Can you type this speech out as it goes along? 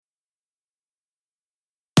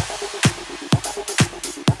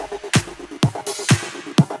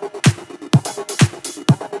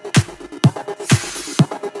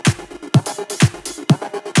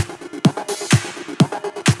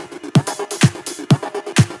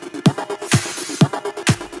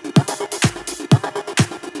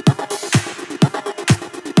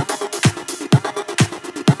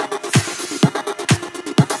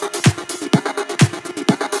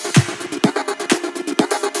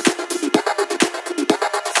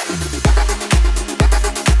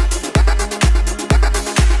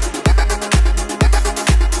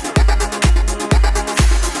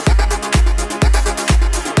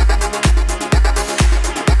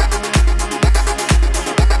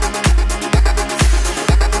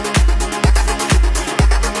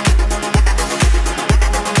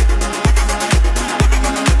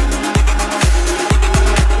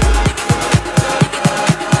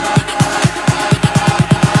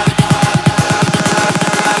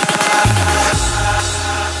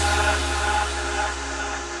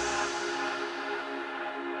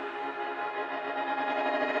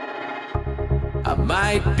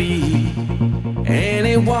be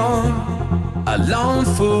anyone, a lone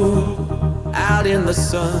fool out in the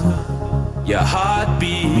sun. Your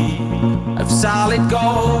heartbeat of solid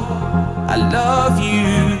gold. I love you,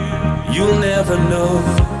 you'll never know.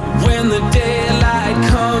 When the daylight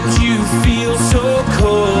comes, you feel so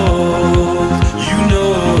cold. You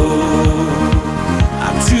know,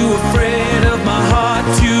 I'm too afraid of my heart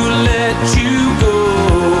to let you go.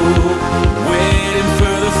 Waiting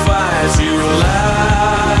for the fire to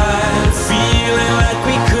light, feeling like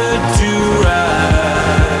we could do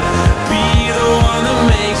right. Be the one that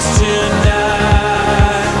makes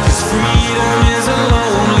tonight. 'Cause freedom is a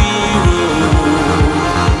lonely road.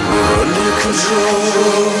 We're under control.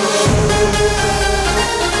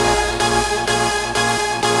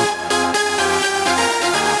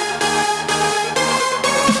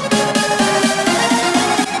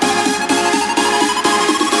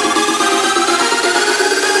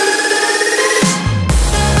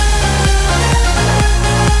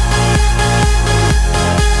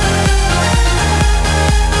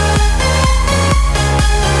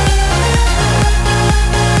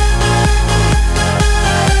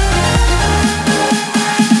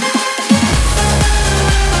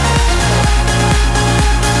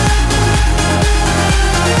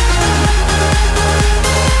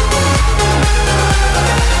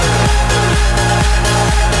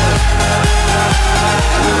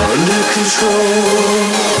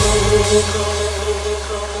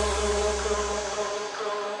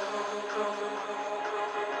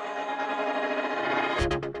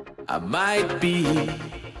 I might be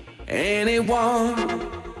anyone,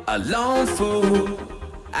 a lone fool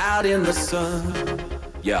out in the sun.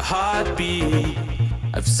 Your heartbeat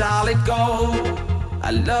of solid gold.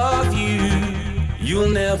 I love you,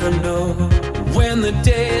 you'll never know. When the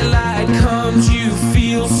daylight comes, you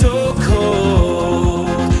feel so cold.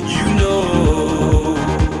 You know,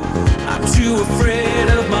 I'm too afraid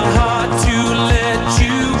of my heart to let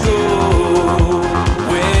you go.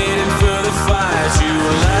 Waiting for the fire to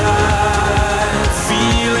light,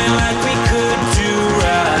 feeling like we could do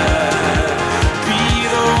right. Be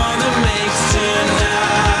the one that makes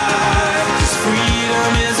tonight. 'Cause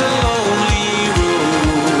freedom is a lonely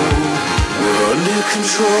road. We're under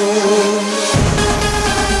control.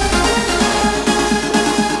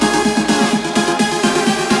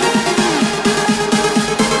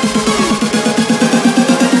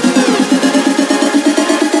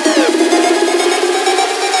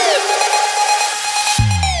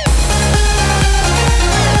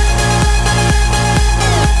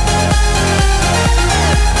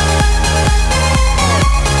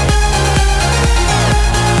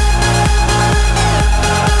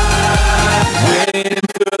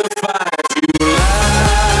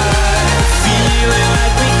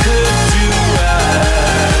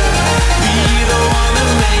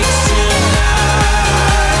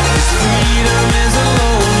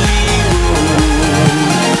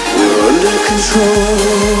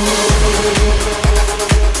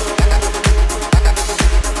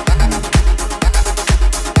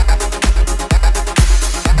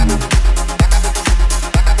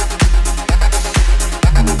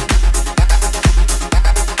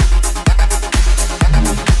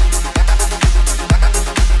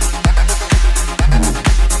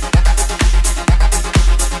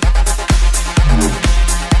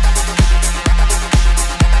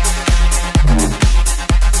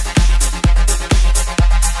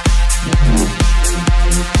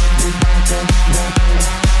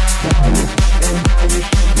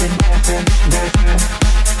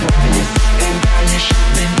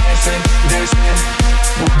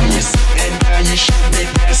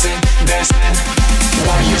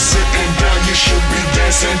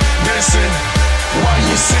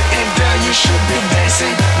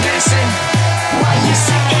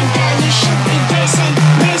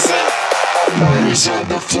 On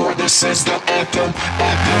the floor, this is the anthem,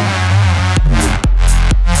 anthem.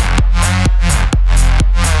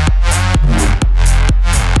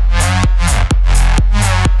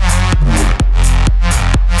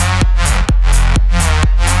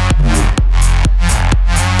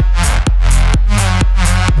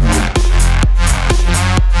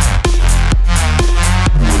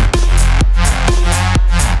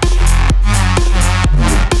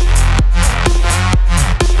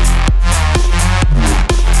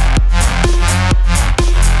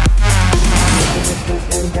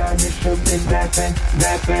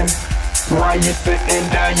 Dancing. Why you sitting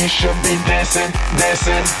down? You should be dancing,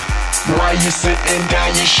 dancing. Why you sitting down?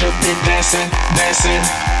 You should be dancing, dancing.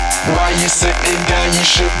 Why you sitting down? You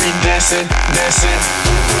should be dancing, dancing.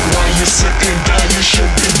 Why you sitting down? You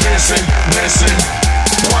should be dancing, dancing.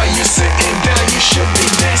 Why you sitting down? You should be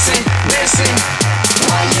dancing, dancing.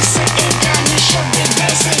 Why you sitting down? You should be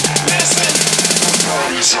dancing, dancing. The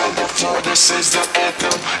party's on the floor. This is the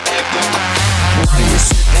anthem, anthem. Why you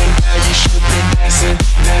sitting down? You should be dancing,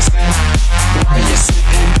 dancing. Why you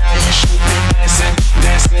sitting down? You should be dancing,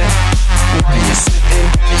 dancing. Why you sitting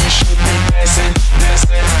down? You should be dancing,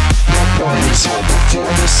 dancing. The party's on the floor.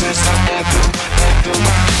 This is the anthem, anthem.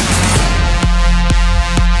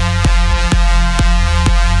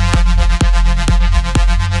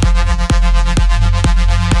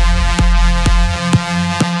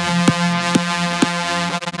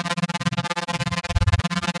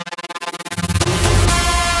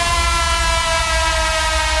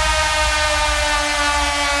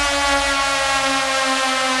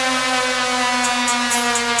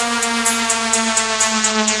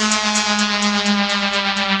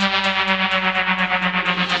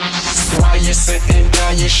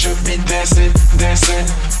 You should be dancing, dancing.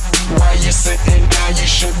 Why you sitting down? You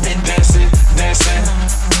should be dancing, dancing.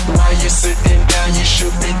 Why you sitting down? You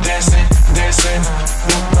should be dancing, dancing.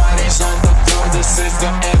 Nobody's on the floor. This is the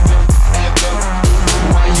anthem, anthem.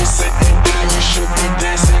 Why you sitting down? You should be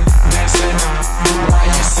dancing, dancing. Why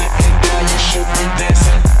you sitting down? You should be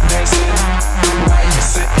dancing, dancing. Why you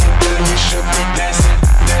sitting down? You should be dancing,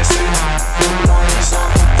 dancing. Nobody's on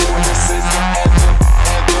the floor. This is the anthem,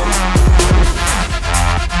 anthem.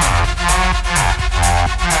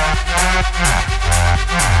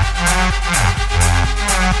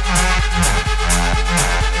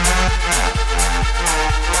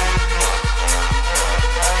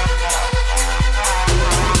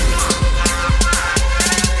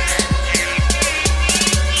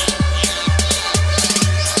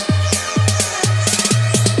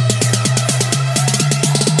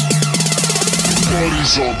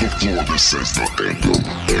 Party's on the floor, this is the anthem.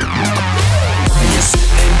 Why you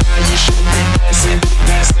sitting down? You should be dancing,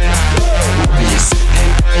 dancing. Why you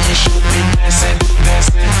sitting down? You should be dancing,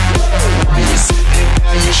 dancing. Why you sitting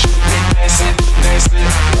down? You should be dancing, dancing.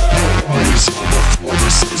 Party's on the floor,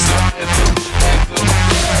 this is the anthem, anthem.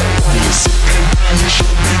 Why you sitting down? You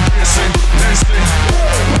should be dancing, dancing.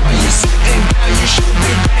 Why you sitting down? You should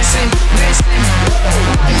be dancing, dancing.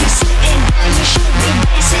 Why you sitting down? You should be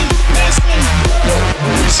dancing, dancing.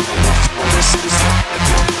 Party's on the floor, this is the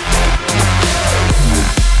anthem, anthem.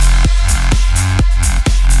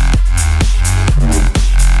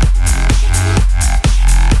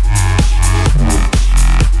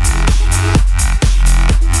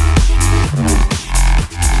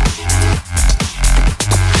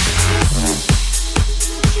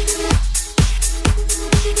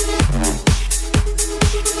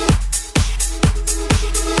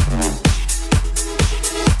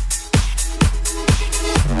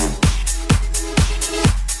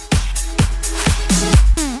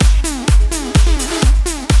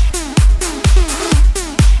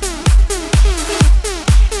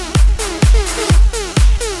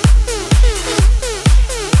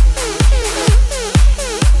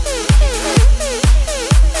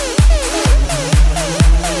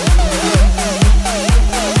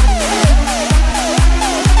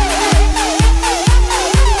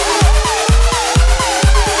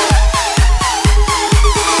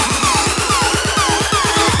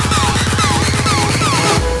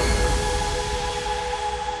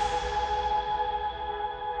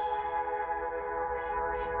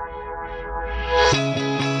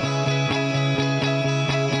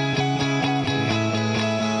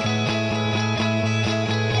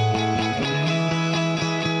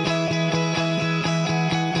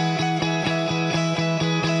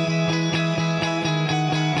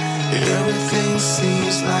 Everything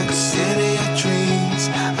seems like a city of dreams.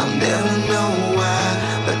 I'll never know why,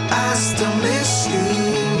 but I still miss you.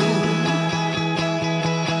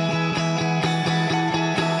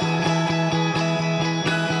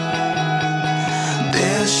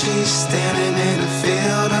 There she's standing in a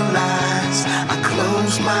field of lights. I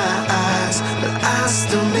close my eyes, but I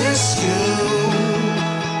still miss you.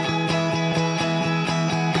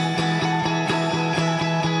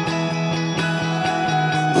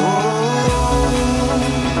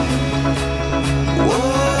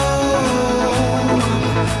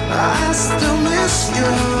 I still miss you.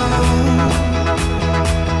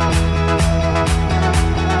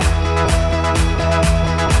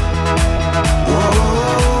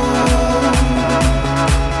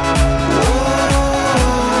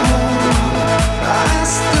 I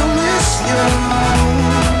still miss you.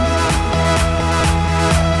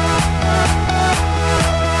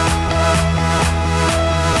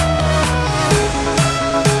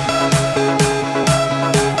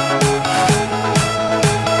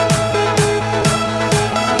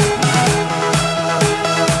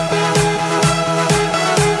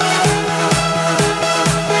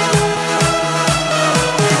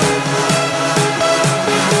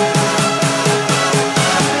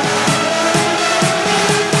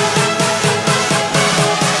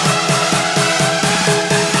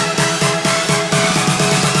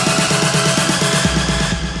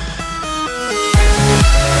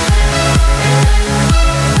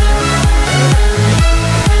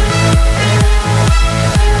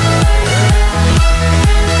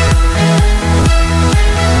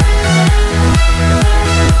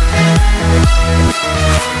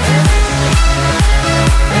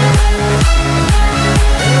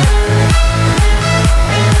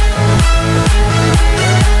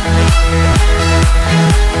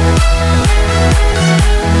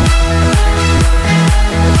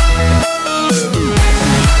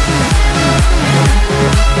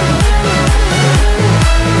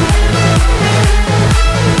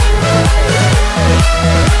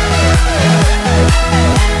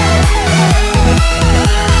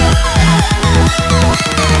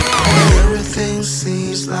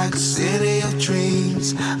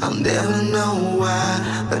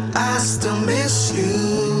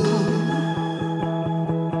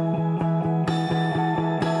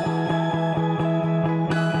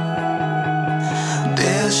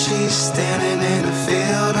 she's standing in a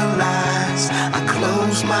field of lies. I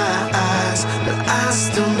close my eyes, but I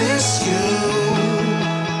still miss you.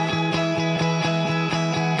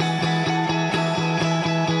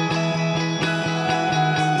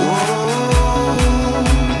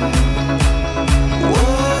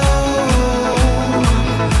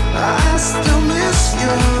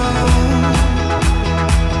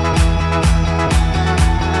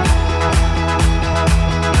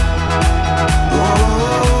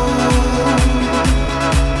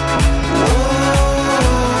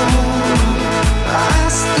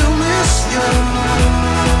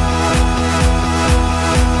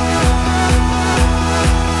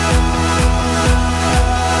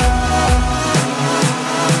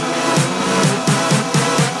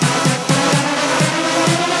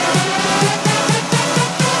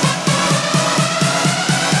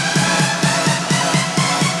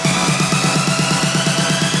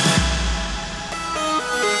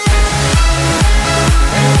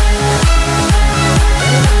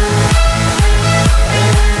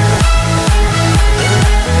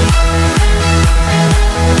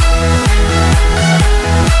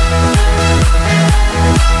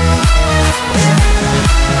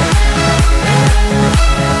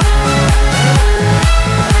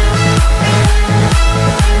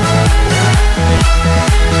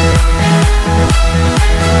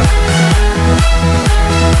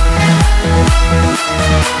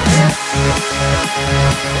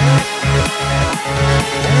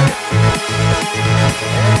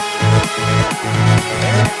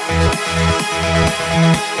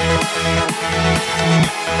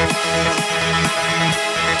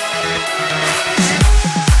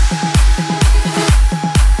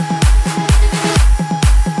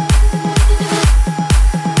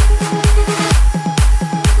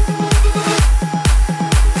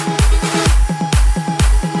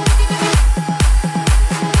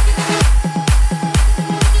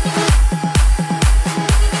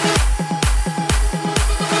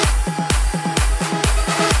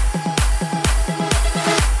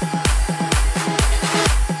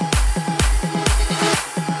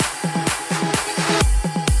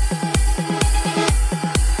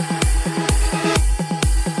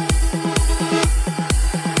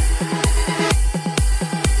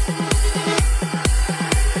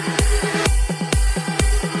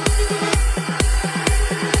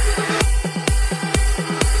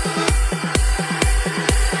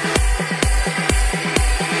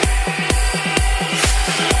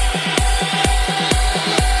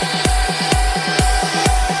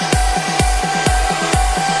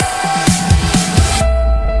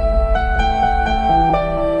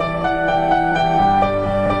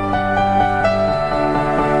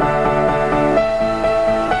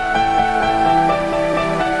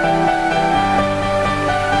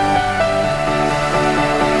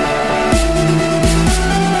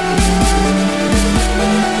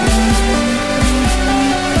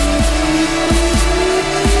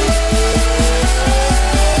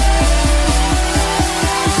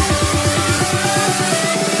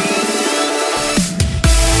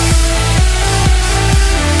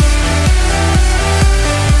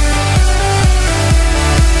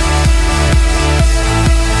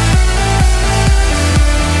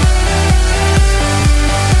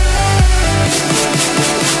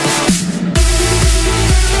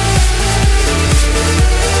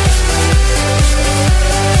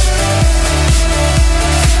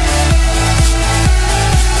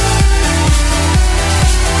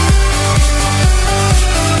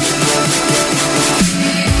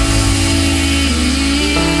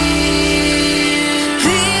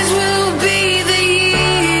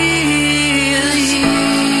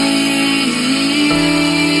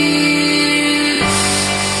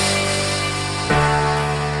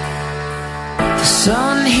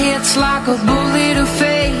 It's like a bullet of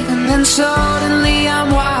fate, and then suddenly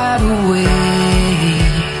I'm wide awake.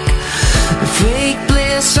 The fake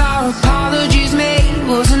bliss our apologies made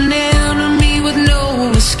was an enemy with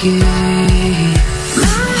no escape.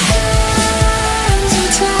 My hands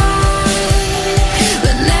are tied,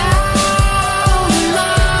 but now I'm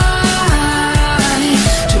mine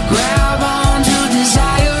to grab onto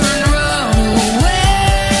desire and run away.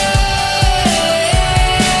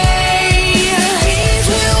 These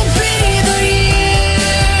will be the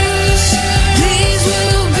years. These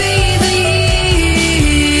will be the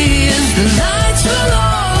years. The lights will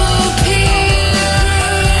all appear.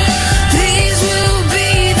 These will be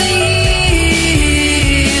the years.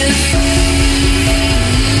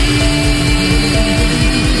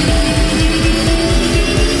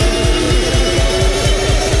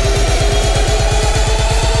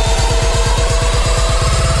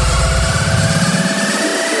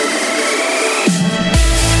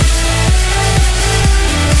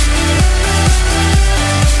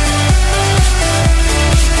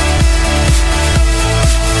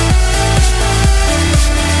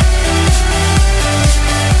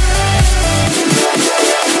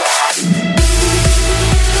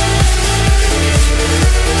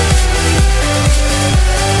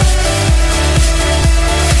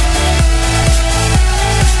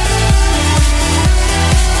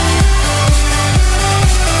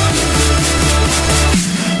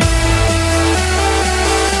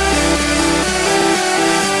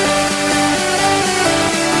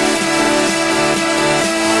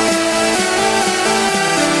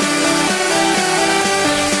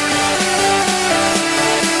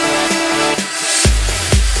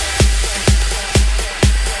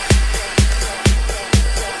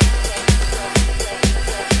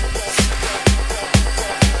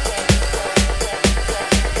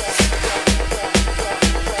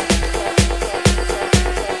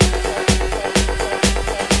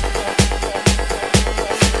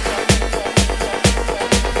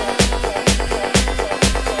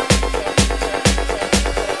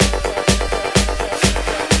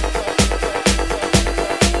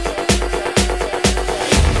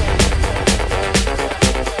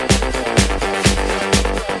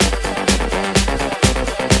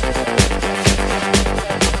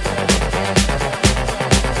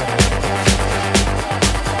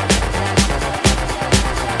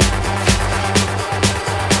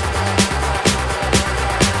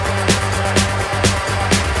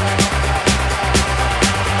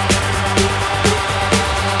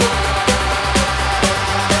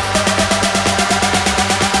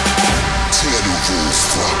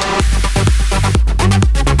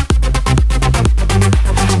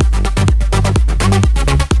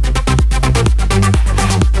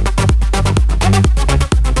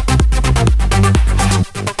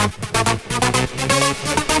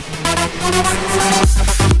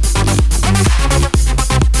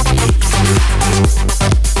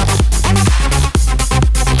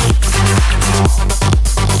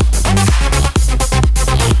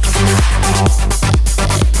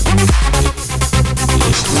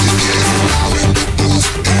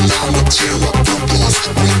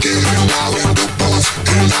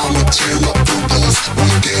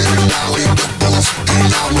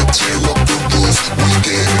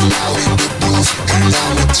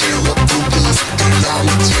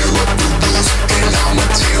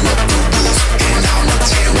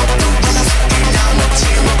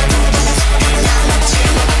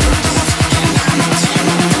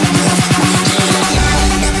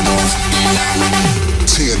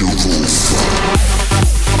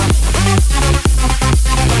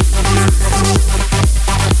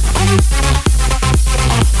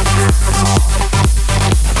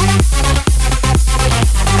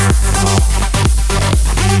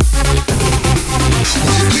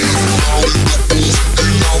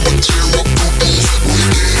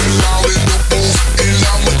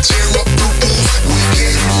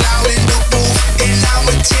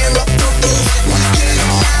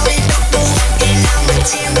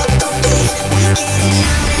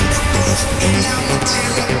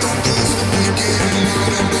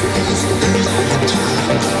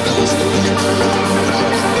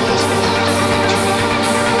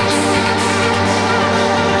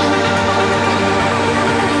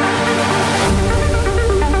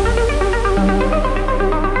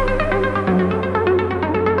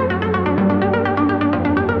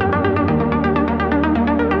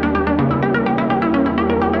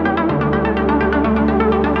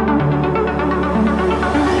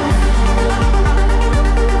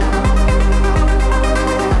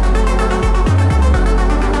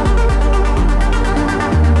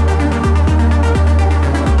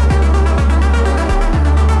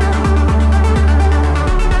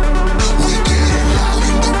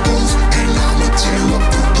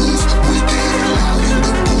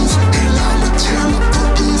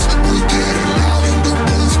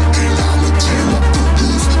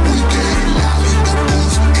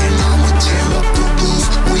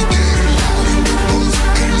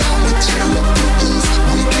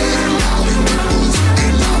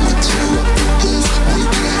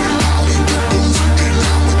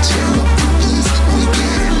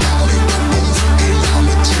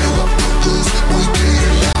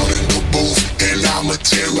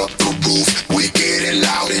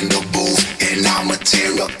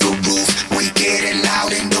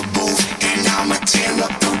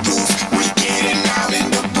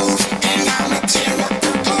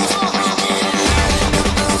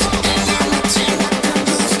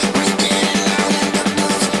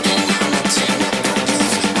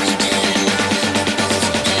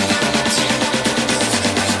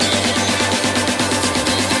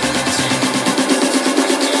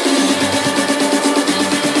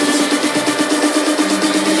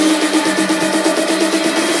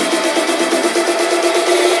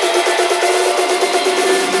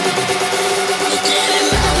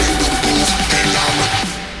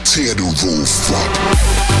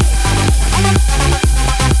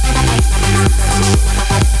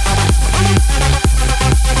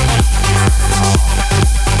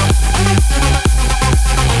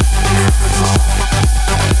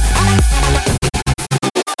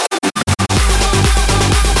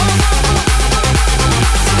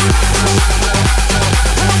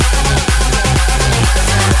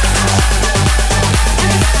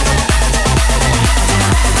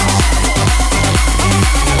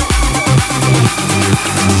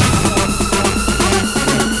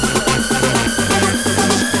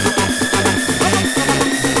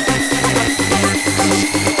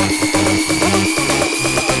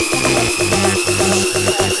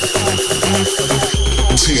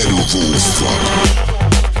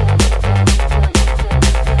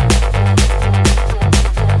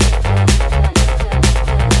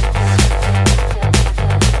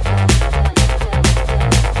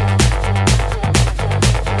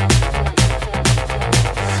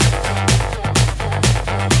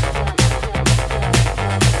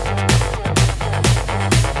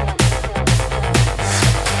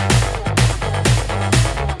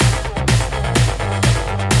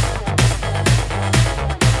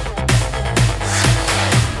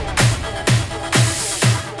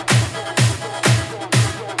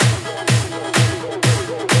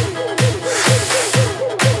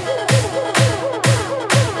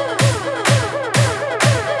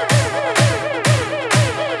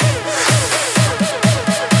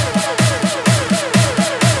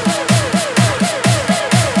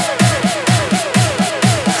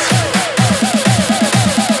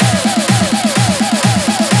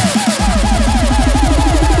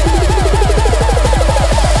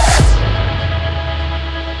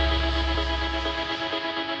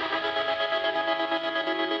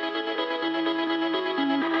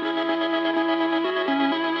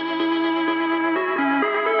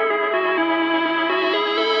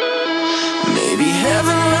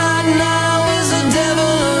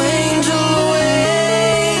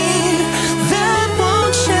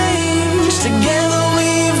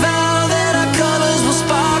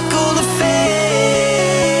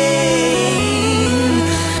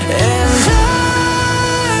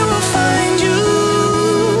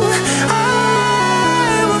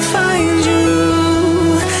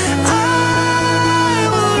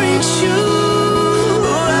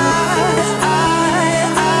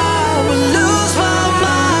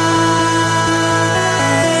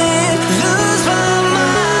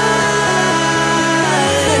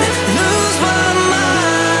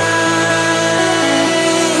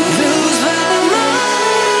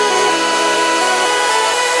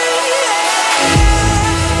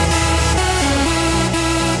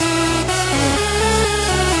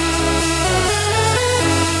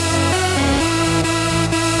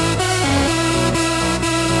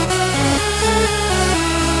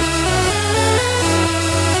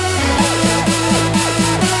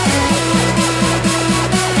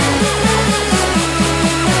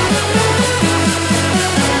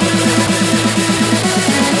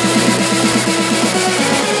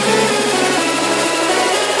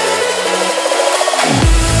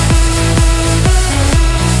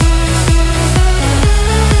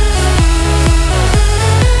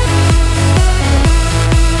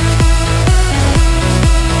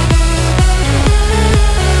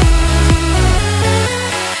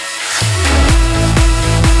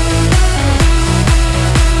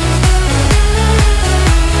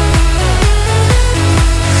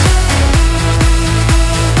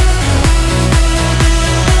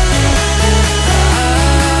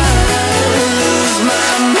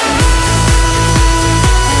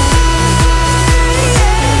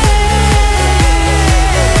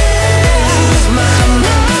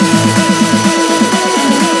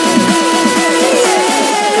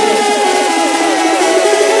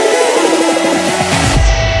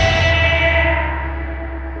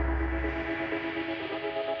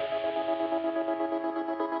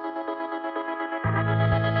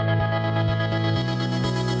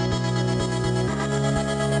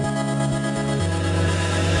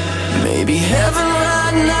 Be heaven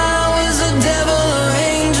right now is a devil or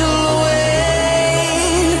angel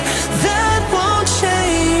away. That won't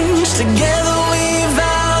change. Together we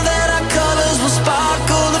vow that our colors will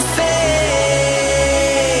sparkle to fade.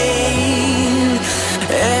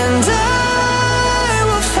 And I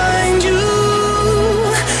will find you.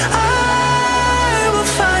 I will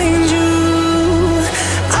find you.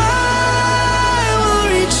 I will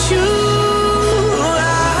reach you.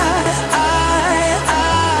 I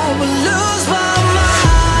will lose my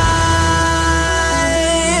mind.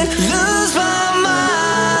 Lose my mind.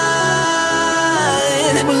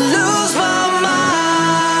 Will lose my mind.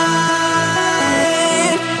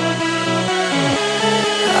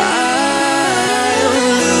 I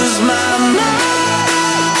will lose my mind.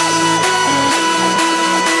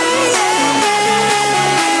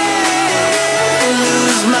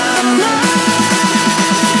 Lose my mind.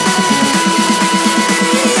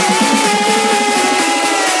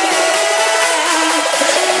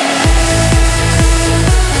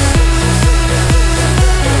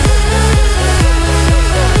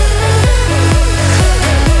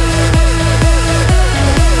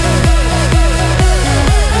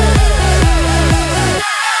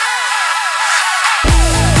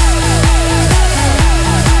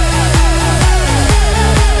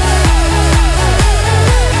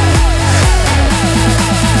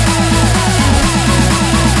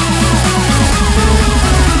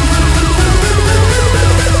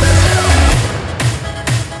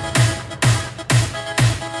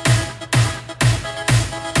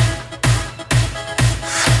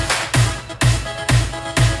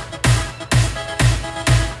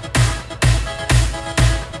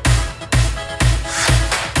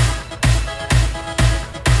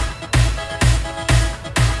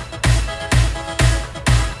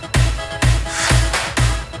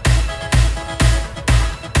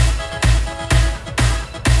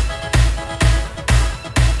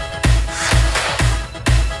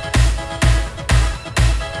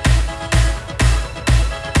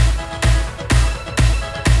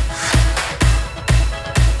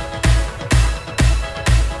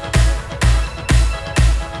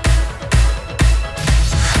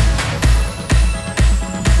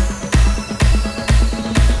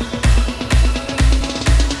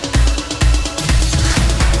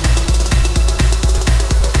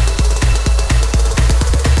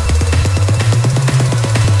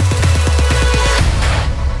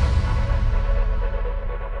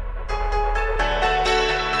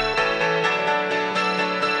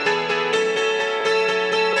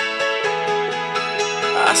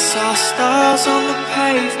 I saw stars on the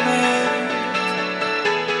pavement,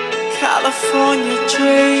 California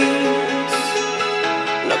dreams.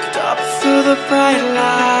 Looked up through the bright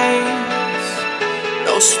lights,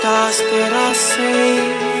 no stars did I see.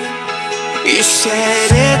 You said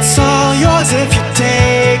it's all yours if you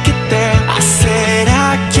take it there. I said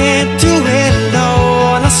I can't do it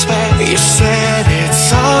alone, I swear. You said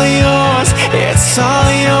it's all yours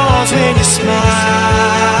when you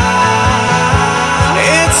smile.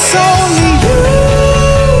 It's only you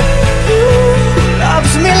who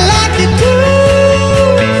loves me like you do.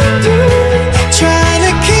 Trying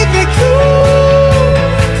to keep it cool,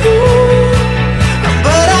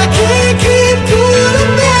 but I can't keep cool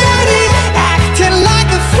about it. Acting like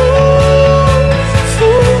a fool.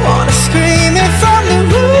 Wanna scream it from the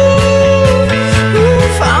roof.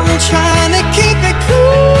 I'm trying to keep it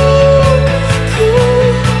cool,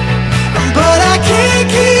 but I can't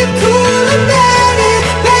keep cool about it.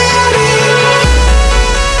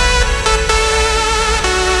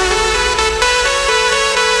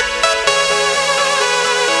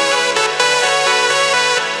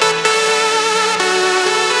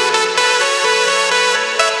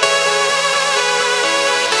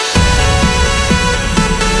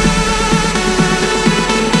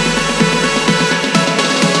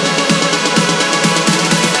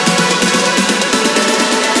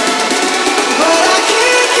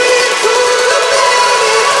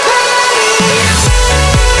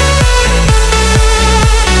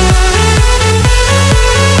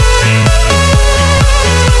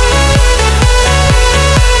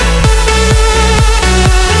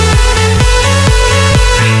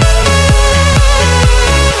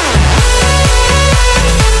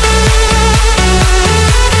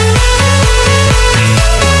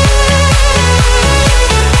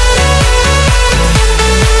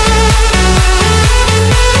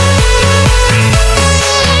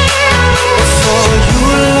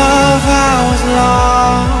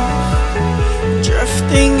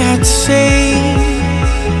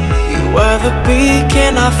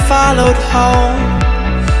 beacon I followed home.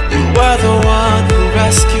 You were the one who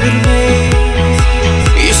rescued me.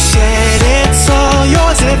 You said it's all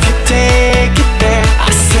yours if you take it there. I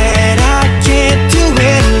said I can't do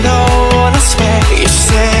it alone, I swear. You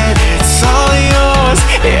said it's all yours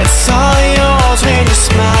when you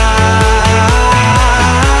smile.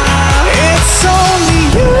 It's only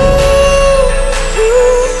you who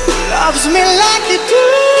loves me like you do.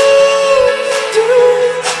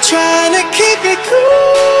 Trying to keep it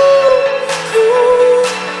cool,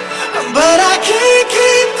 but I can't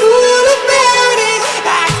keep cool about it.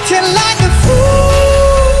 Acting like a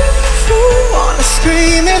fool, wanna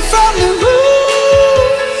scream it from the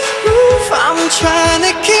roof. I'm trying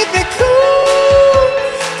to keep it cool,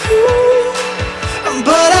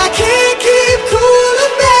 but I can't keep cool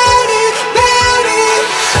about it, about it.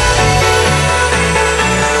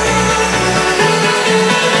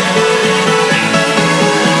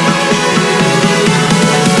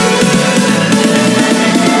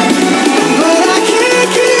 But I can't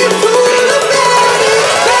keep cool about it,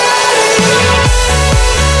 about it. But I can't keep cool about it, about it.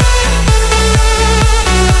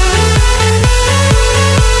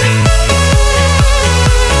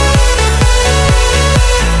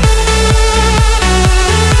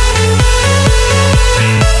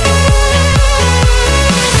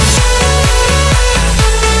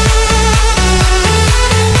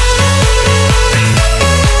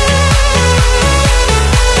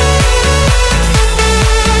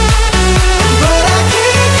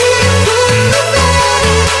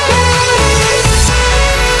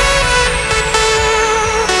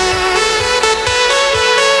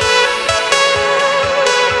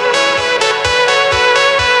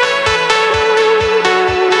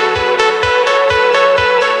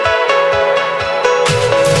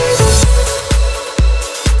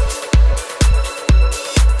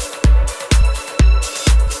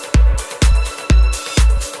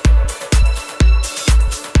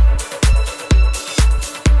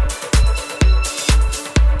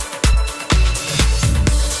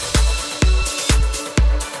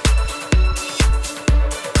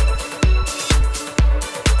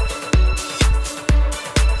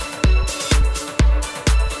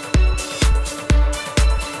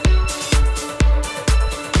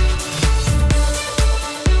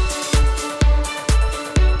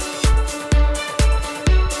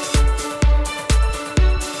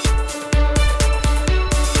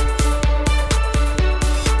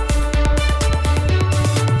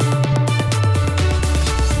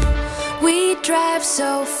 We drive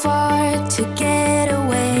so far to get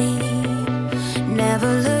away.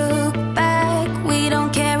 Never look back. We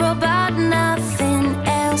don't care about nothing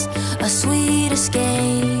else. A sweet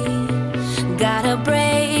escape. Gotta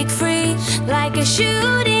break free like a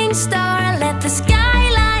shooting star. Let the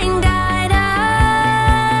skyline guide us.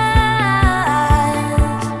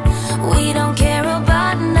 We don't care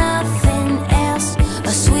about nothing else.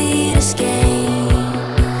 A sweet escape.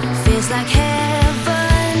 Feels like heaven.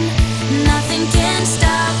 Nothing can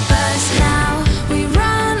stop us now. We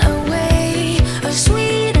run away, a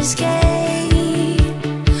sweet escape.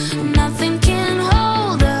 Nothing can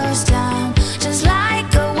hold us down. Just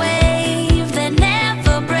like a wave that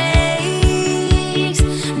never breaks.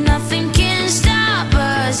 Nothing can stop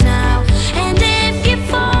us now. And if you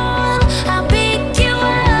fall, I'll pick you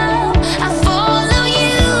up. I'll follow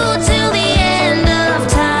you till the end of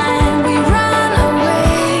time. We run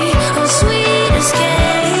away, a sweet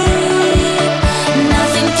escape.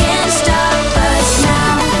 Nothing can stop us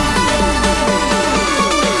now.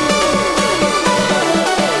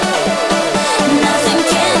 Nothing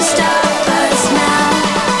can stop us now.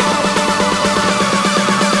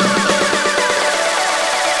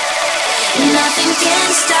 Nothing can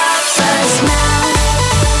stop us now.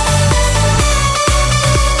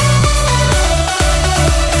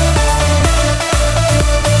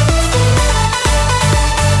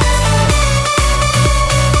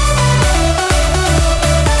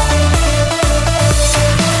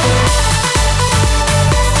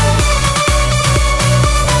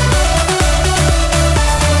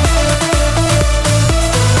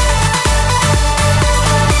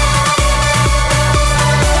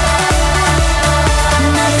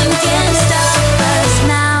 Nothing can stop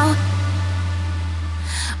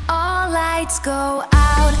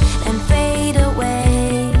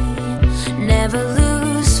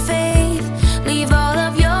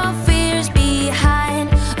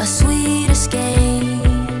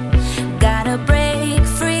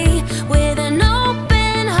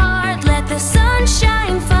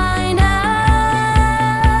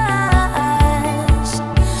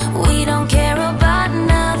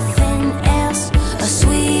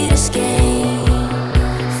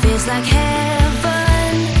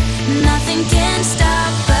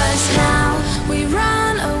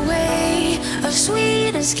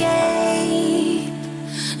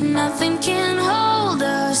Nothing can hold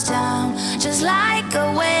us down, just like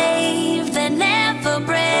a wave that never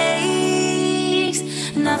breaks.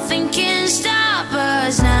 Nothing can stop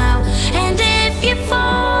us now. And if you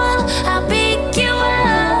fall, I'll pick you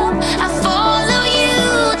up. I'll follow you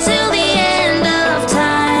till the end of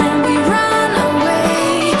time. We run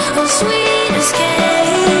away, oh sweet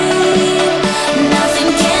escape.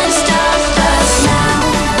 Nothing can stop us now.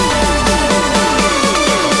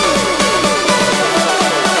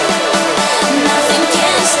 Nothing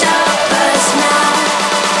can stop us now.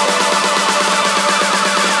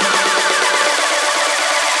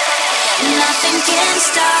 Nothing can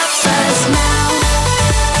stop us now.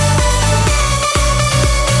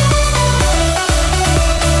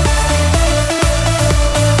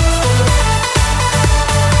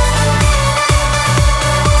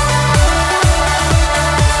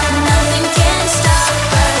 Nothing can stop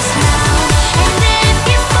us now. And if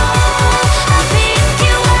you fall, I'll pick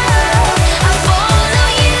you up. I'll follow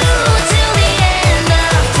you till the end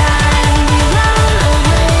of time. We run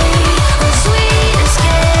away, oh sweet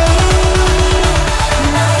escape.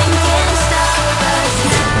 Nothing can stop us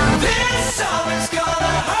now. This song is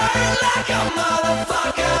gonna hurt like a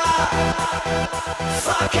motherfucker.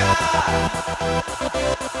 Fucker.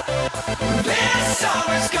 This song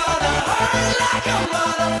is gonna hurt like a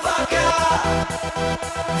motherfucker.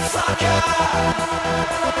 Fucker.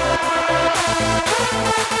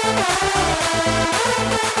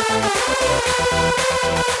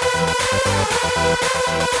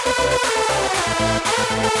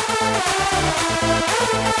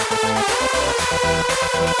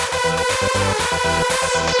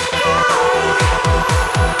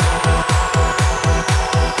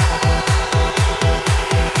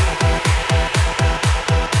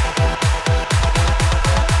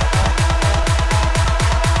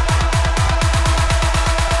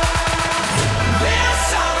 This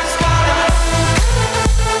song is gonna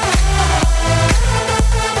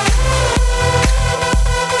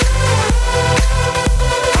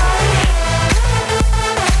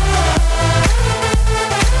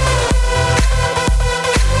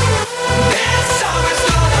This song is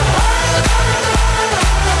gonna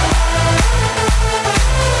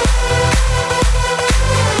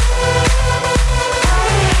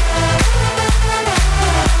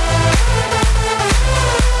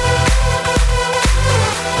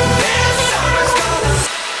This song is gonna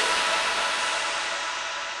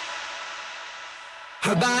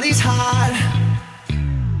Her body's hot.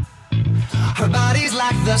 Her body's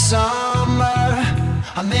like the summer.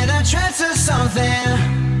 I'm in a trance or something.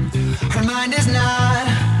 Her mind is not.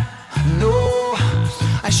 No,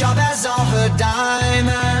 as sharp as all her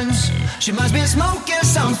diamonds. She must be smoking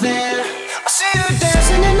something. I see her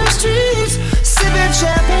dancing in the streets, sipping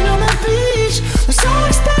champagne on the beach. It's so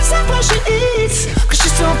expensive what she eats, 'cause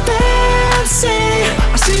she's so fancy.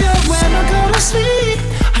 I see her when I go to sleep.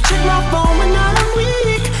 I check my phone when I'm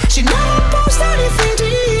weak. She never posts anything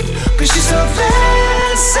deep, 'cause she's so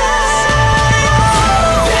fancy.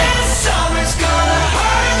 This song is gonna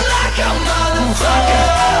hurt like a motherfucker.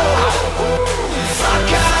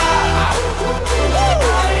 Fucker.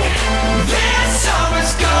 This song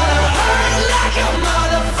is gonna hurt like a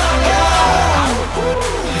motherfucker.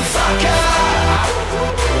 Fucker.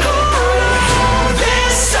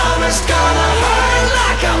 This song is gonna hurt.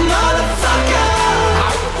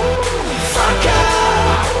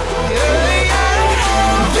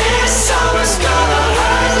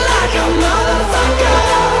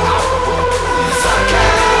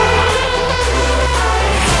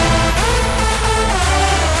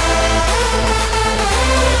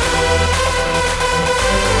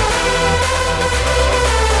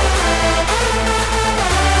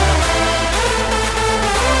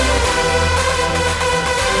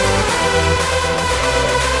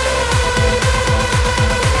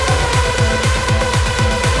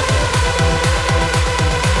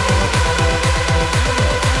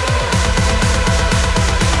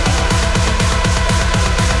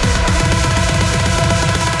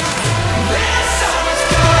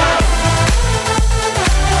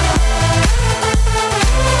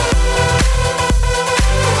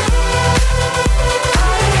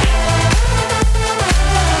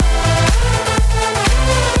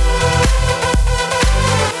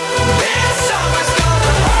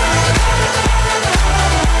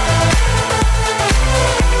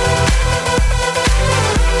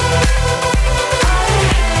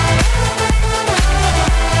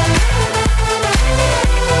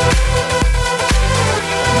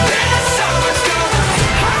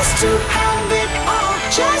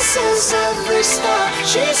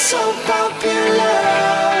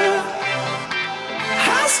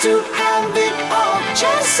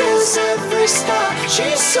 chases every star.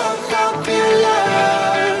 She's so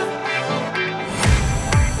popular.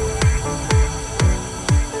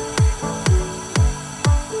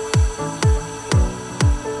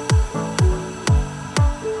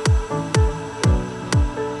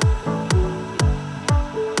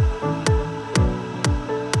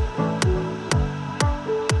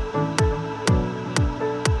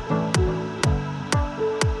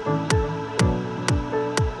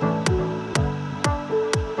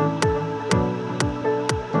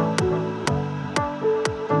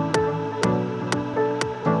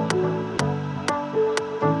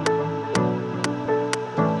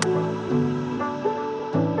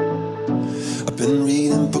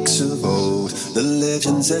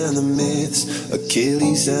 And the myths,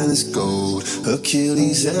 Achilles and his gold,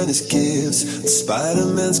 Hercules and his gifts, and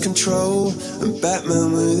Spider-Man's control, and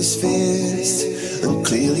Batman with his fist. And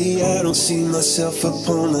clearly I don't see myself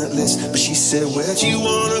upon that list. But she said, where'd you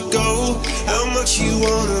wanna go? How much you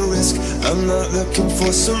wanna risk? I'm not looking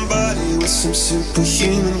for somebody with some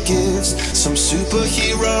superhuman gifts, some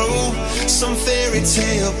superhero, some fairy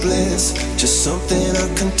tale bliss. Just something I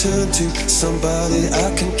can turn to, somebody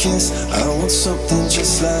I can kiss. I want something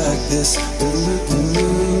just like this.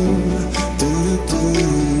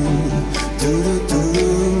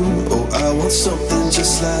 Oh, I want something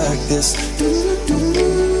just like this.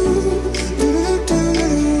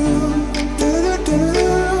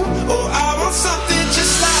 Oh, I want something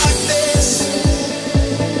just like this.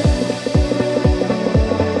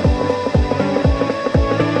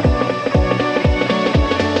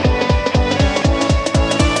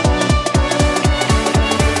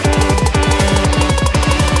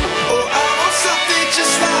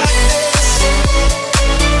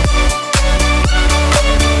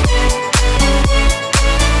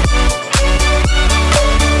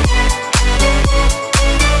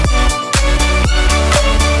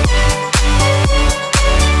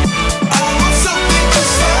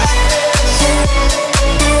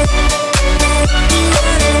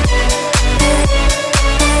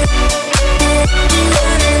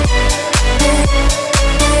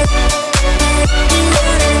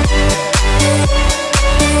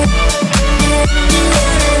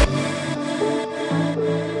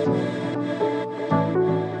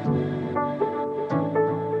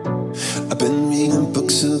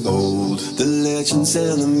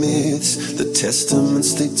 And the myths, the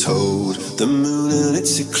testaments they told, the moon and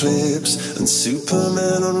its eclipse, and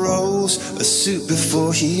Superman unrolls a suit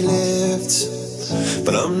before he lived.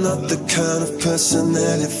 But I'm not the kind of person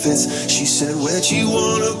that it fits. She said, where'd you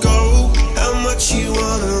wanna go? How much you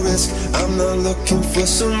wanna risk? I'm not looking for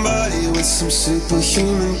somebody with some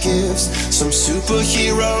superhuman gifts, some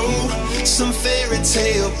superhero, some fairy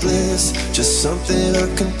tale bliss. Just something I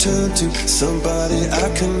can turn to, somebody I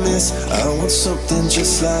can miss. I want something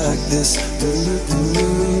just like this.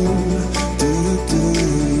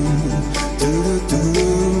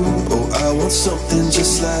 Oh, I want something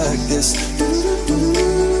just like this.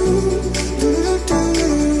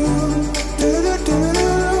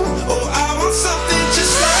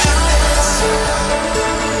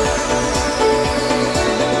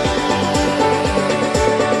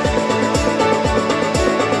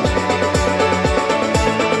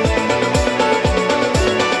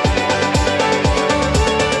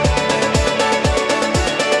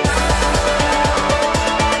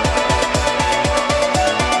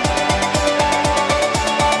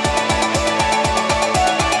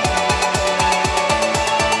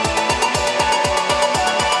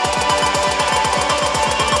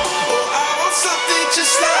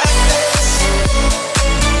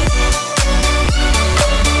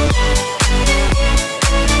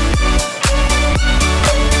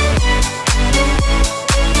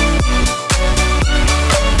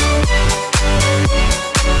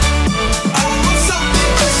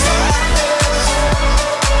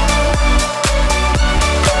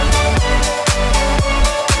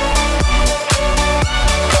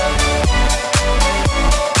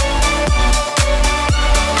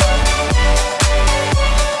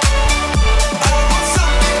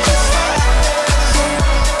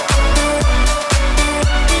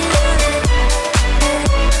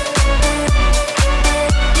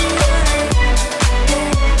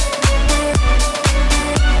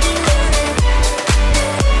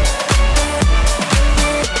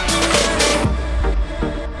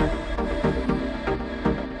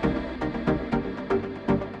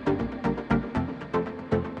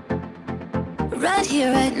 Right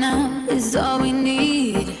here, right now is all we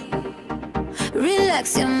need.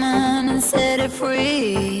 Relax your mind and set it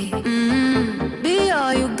free. Be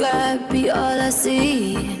all you got, be all I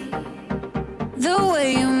see. The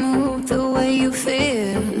way you move, the way you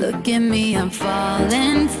feel. Look at me, I'm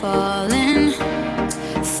falling, falling.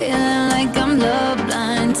 Feeling like I'm love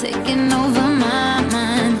blind, taking over my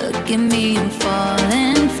mind. Look at me, I'm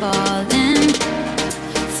falling, falling.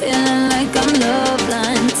 Feeling like I'm love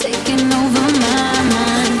blind, taking over my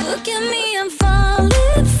mind. Look at me, I'm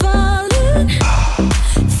falling, falling.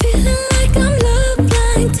 Feeling like I'm love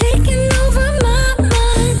blind, taking over my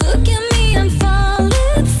mind. Look at me, I'm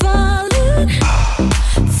falling, falling.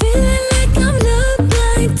 Feeling like I'm love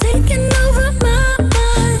blind, taking over my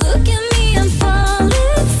mind. Look at me, I'm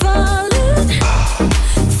falling, falling.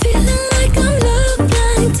 Feeling like I'm love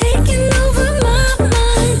blind, taking over my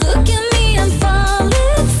mind. Look at me, I'm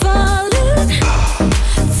falling, falling.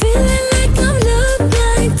 Feeling like I'm love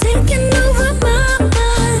blind, taking over my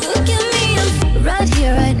mind. Look at me, I'm right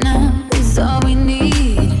here, right now is all we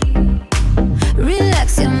need. Relax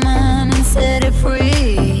your mind and set it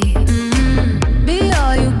free. Be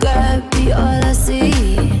all you got, be all I see.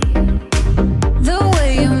 The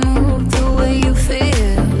way you move, the way you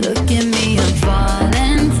feel. Look at me, I'm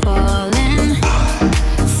falling, falling.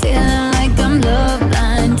 Feeling like I'm love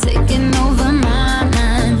blind, taking over my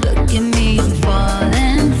mind. Look at me, I'm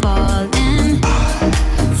falling, falling.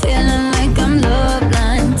 Feeling like I'm love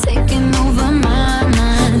blind, taking over my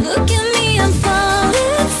mind. Look at me, I'm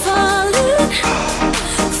falling, falling.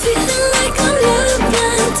 Feeling like I'm love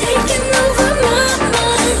blind, taking over my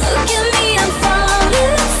mind. Look at me, I'm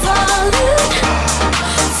falling, falling.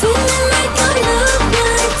 Feeling like I'm love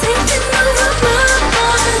blind, taking over my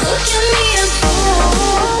mind. Look at me, I'm falling, look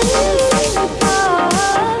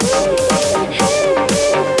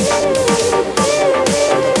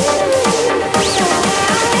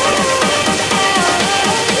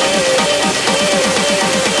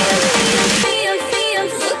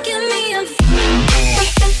at me, I'm look at me, I'm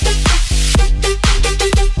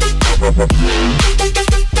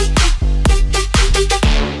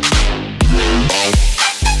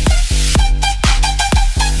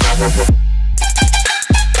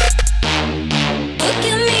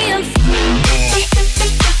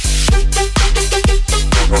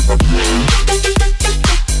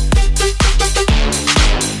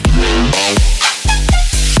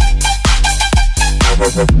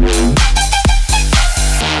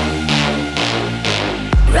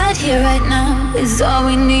right here, right now is all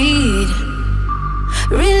we need.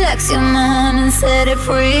 Relax your mind and set it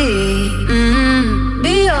free.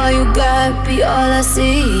 Be all you got, be all I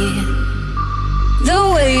see. The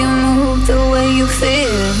way you move, the way you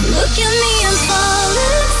feel. Look at me, I'm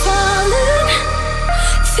falling, falling.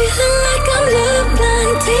 Feeling like I'm love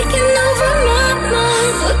blind, taking over my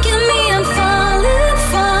mind. Look at me, I'm falling,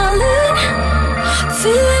 falling.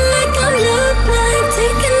 Feeling like I'm love blind,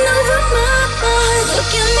 taking over my mind.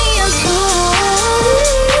 Look at me, I'm falling,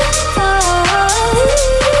 falling.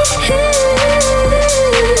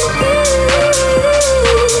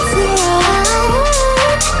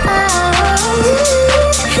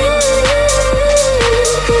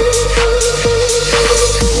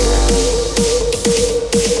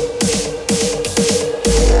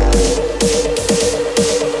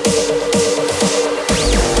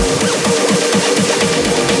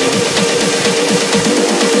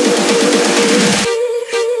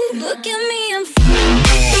 Look at me, I'm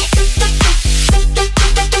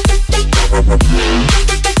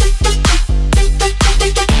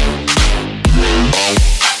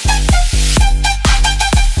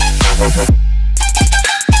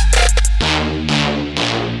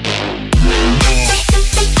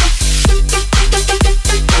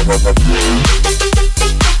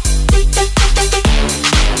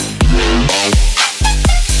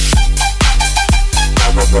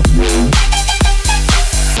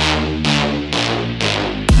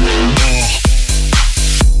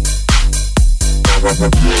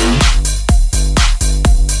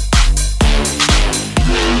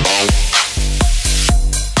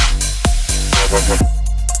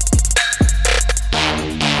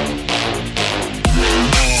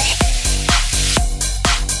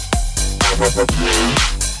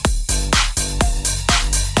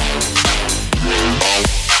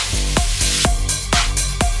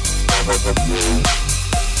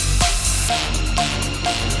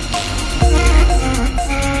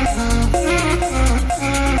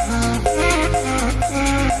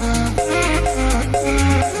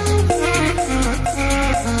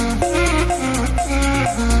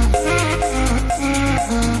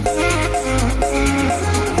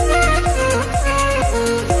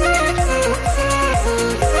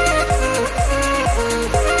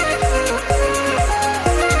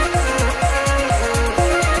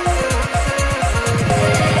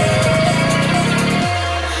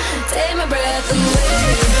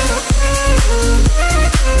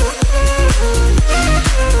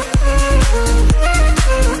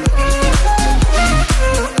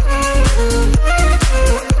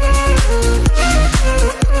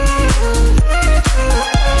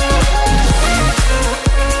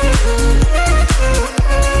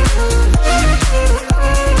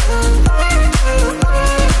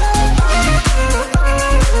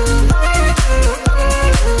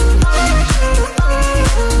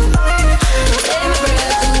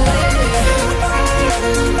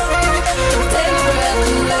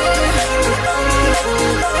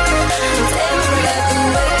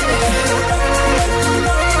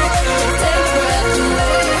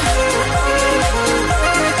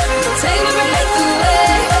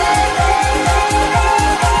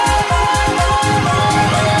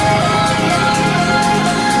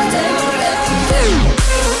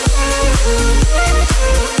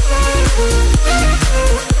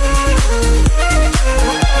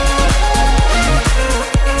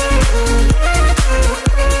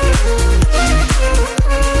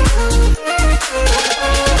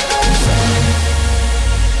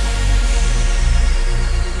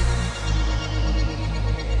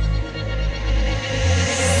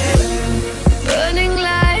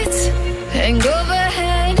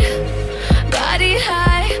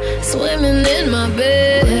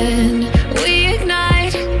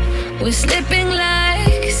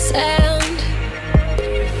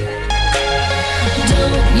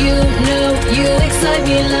You excite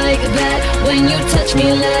me like that. When you touch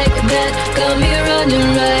me like that, got me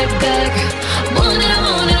running right back. Want it, I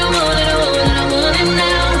want it, I want it, I want it, I want it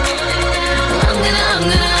now. I'm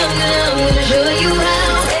gonna show you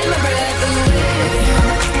how. Take my breath away.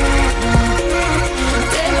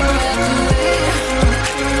 Take my breath away.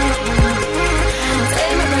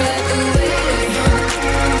 Take my breath away.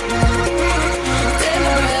 Take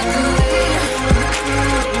my breath away.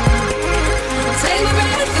 Take my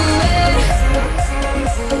breath away.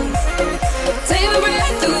 Take my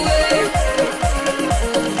breath away.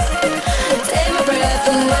 Take my breath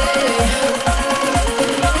away.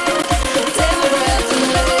 Take my breath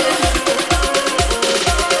away.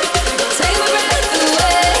 Take my breath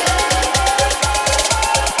away.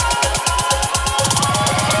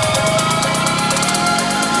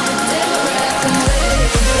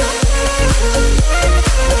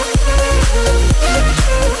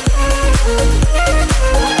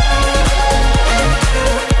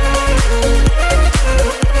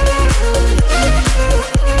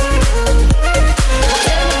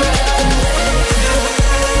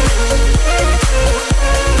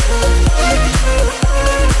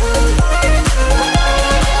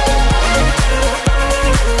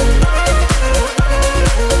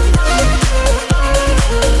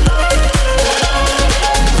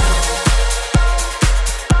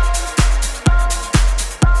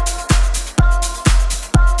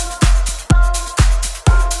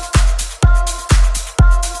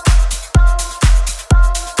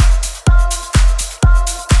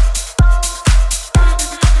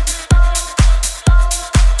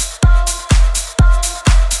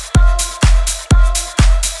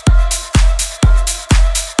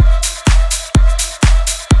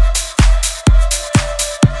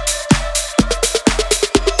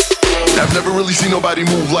 I've never really seen nobody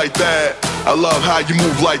move like that. I love how you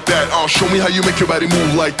move like that. Show me how you make your body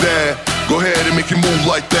move like that. Go ahead and make it move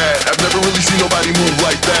like that. I've never really seen nobody move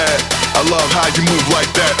like that. I love how you move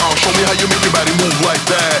like that. Show me how you make your body move like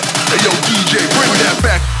that. Hey yo, DJ, bring that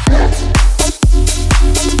back.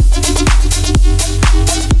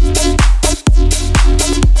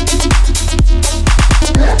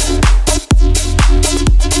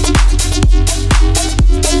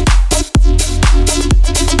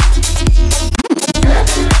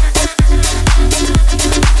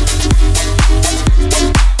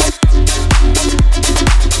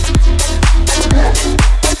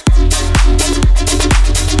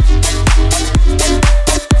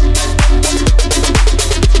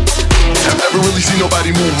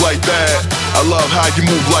 Nobody move like that. I love how you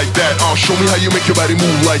move like that. Show me how you make your body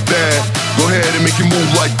move like that. Go ahead and make it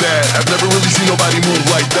move like that. I've never really seen nobody move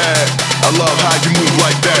like that. I love how you move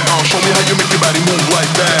like that. Show me how you make your body move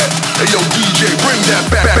like that. Hey yo, DJ, bring that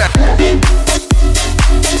back.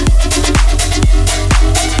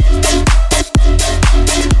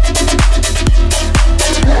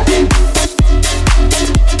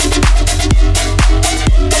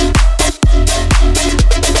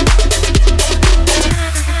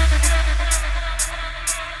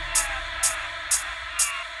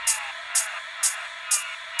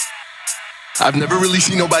 I've never really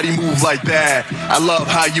seen nobody move like that. I love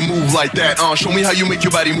how you move like that. Show me how you make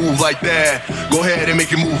your body move like that. Go ahead and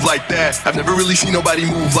make it move like that. I've never really seen nobody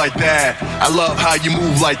move like that. I love how you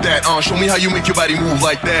move like that. Show me how you make your body move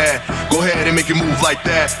like that. Go ahead and make it move like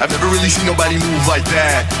that. I've never really seen nobody move like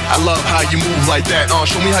that. I love how you move like that.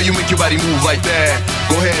 Show me how you make your body move like that.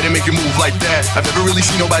 Go ahead and make it move like that. I've never really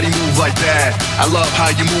seen nobody move like that. I love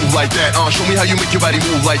how you move like that. Show me how you make your body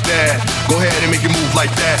move like that. Go ahead and make it move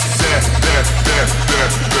like that.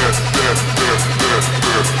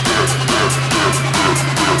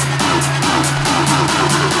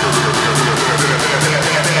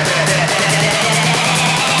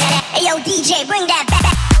 Hey yo, DJ, bring that back.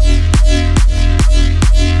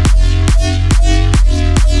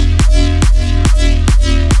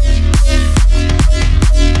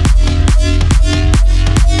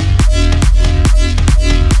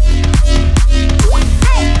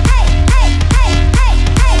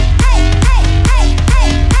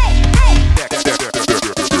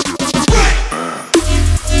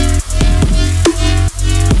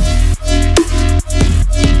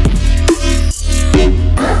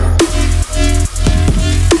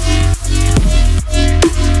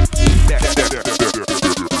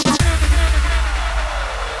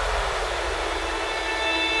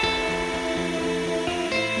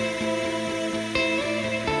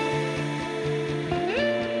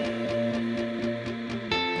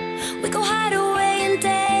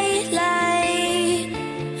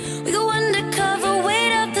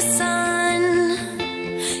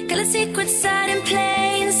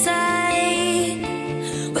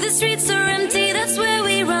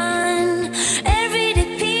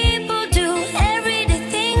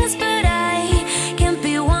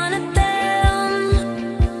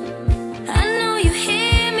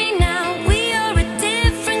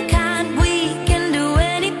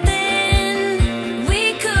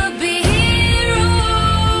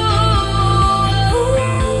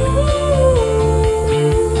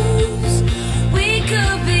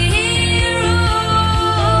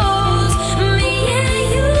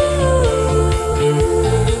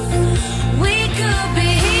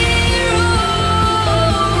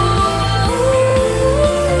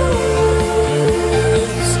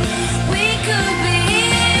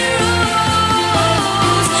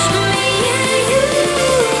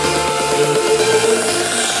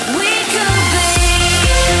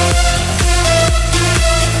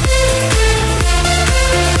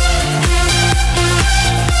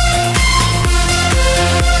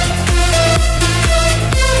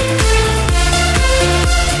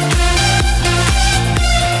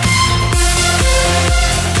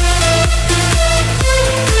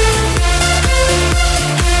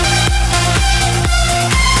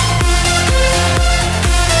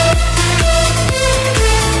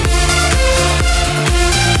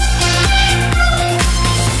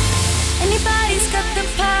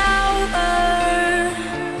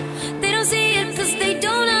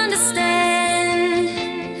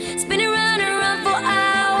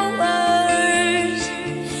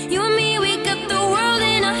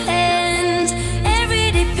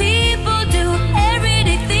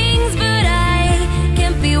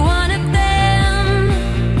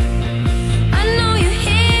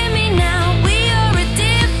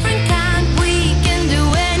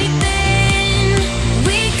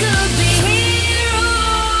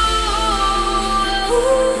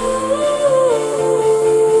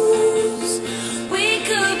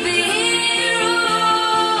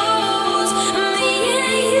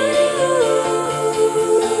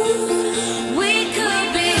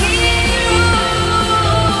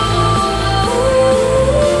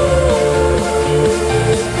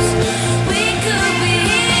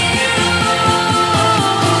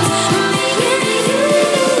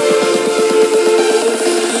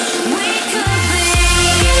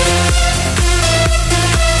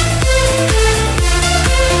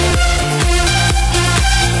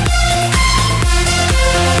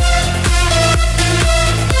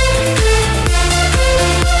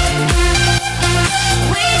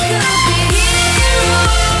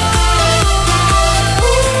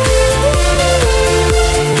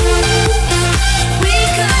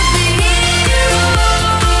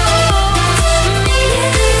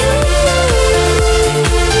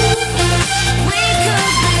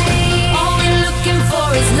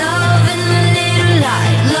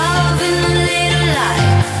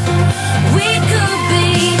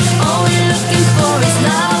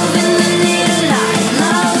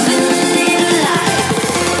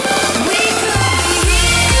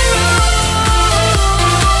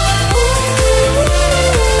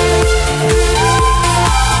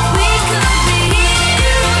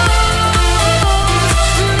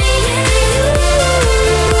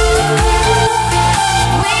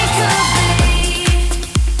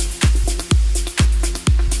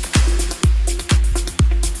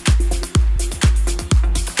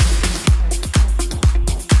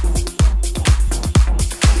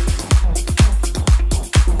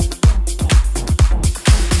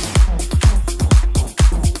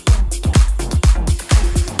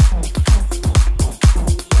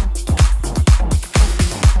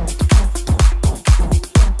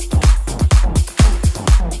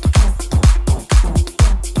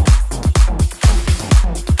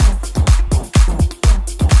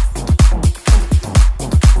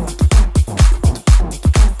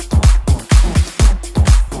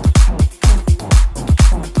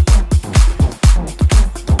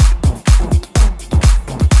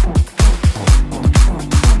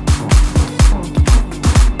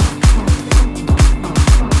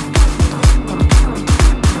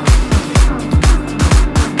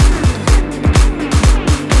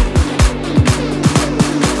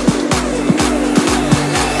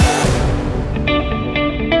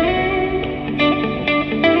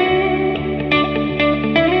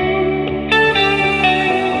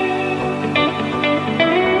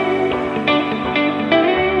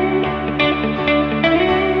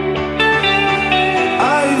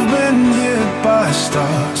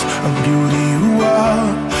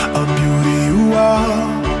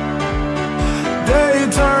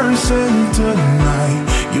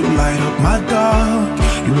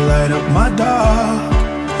 light up my dark.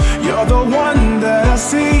 You're the one that I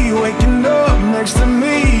see waking up next to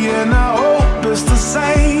me, and I hope it's the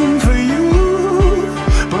same for you.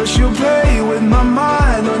 But you play with my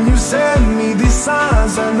mind when you send me these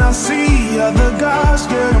signs, and I see other guys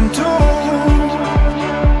get them too.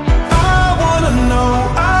 I wanna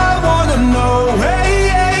know, hey,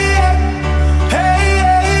 hey, hey,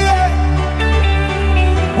 hey, hey,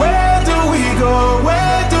 where do we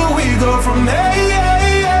go from here?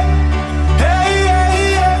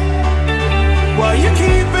 Why you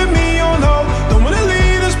keeping me on hold? Don't wanna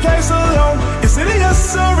leave this place alone. Is it a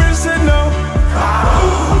yes or is it no? I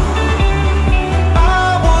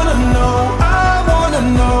wanna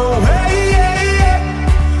know, hey, hey,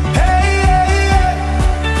 hey, hey,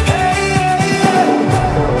 hey, hey.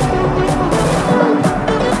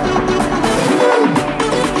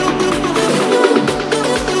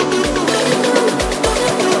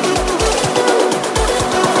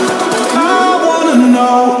 I wanna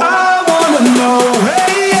know.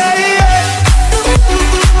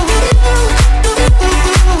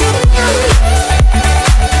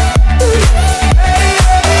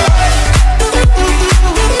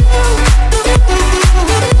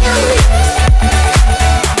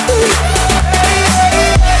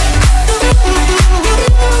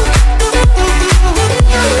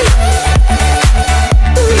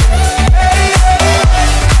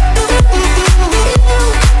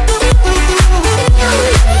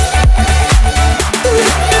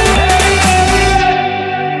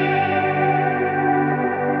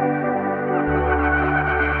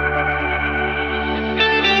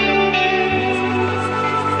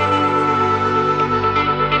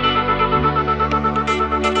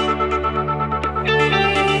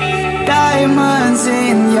 Diamonds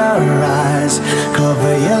in your eyes,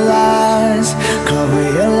 cover your lies, cover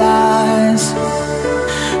your lies.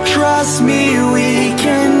 Trust me, we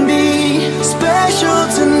can be special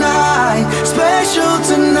tonight, special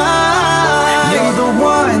tonight. You're the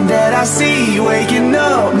one that I see waking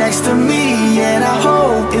up next to me, and I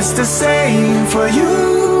hope it's the same for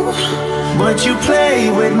you. But you play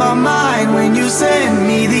with my mind when you send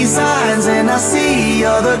me these signs, and I see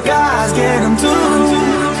other guys get them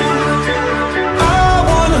too.